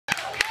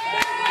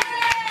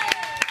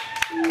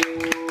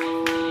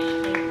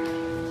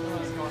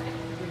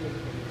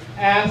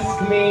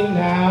me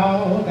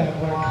now that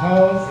we're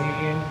cozy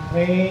and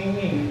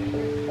clingy.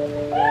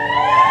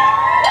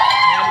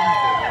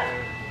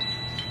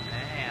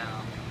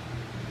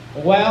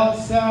 Well,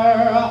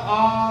 sir,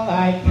 all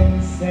I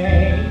can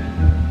say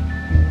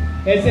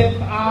is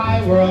if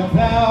I were a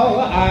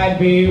bell, I'd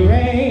be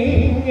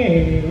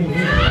ringing.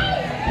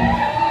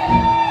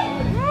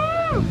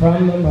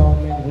 From the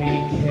moment we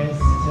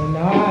kissed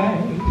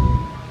tonight,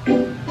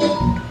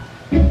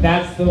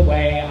 that's the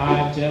way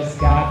I've just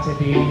got to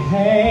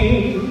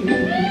behave.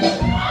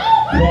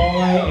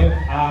 Boy, if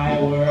I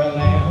were a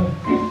lamp,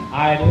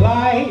 I'd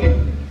light.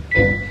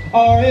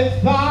 Or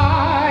if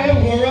I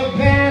were a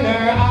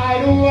banner,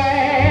 I'd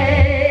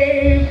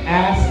wave.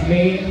 Ask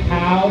me,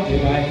 how do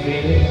I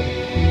feel?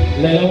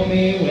 Little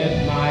me with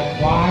my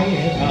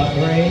quiet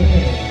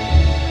upbringing.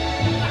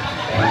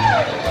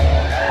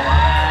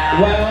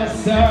 Well,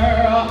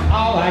 sir,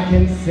 all I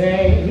can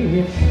say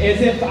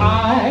is if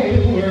I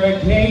were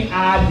a gate,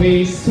 I'd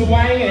be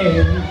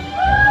swinging.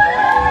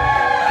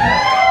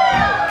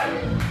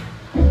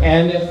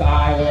 And if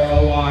I were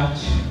a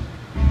watch,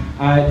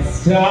 I'd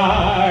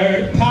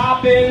start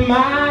popping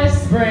my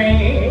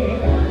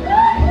spring.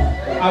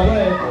 I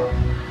would.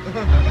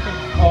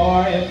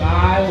 Or if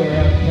I were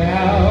a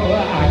bell,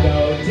 I'd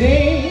go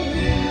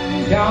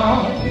ding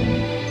dong,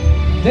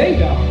 ding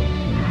dong,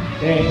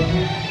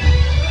 ding.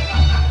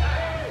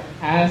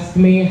 Ask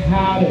me,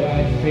 how do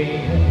I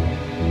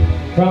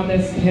feel from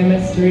this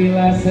chemistry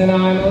lesson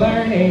I'm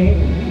learning?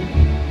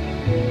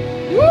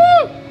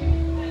 Woo!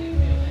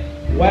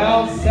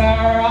 Well,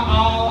 sir,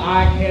 all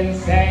I can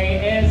say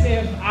is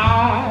if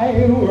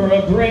I were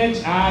a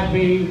bridge, I'd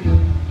be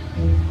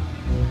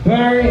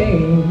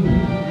burning.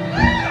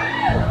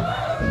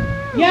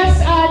 Yes,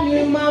 I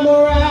knew my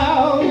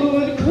morale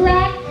would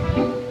crack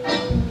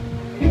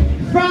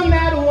from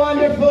that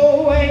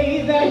wonderful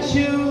way that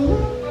you.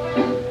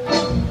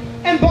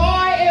 And boy,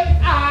 if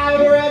I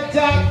were a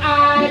duck,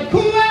 I'd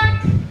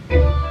quack.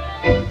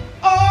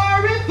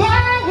 Or if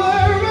I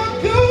were a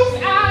goose,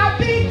 I'd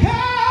be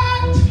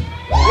cocked.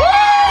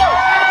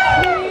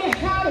 Ask me,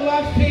 how do I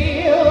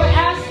feel?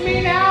 Ask me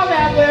now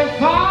that we're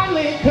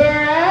finally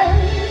caressing.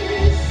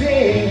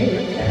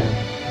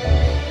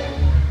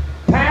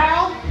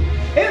 Pal,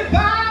 if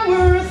I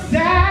were a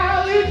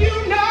salad, you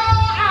know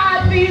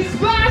I'd be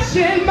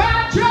splashing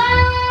my dressing.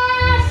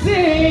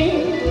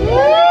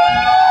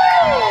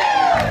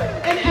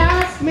 And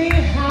ask me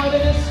how to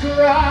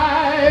describe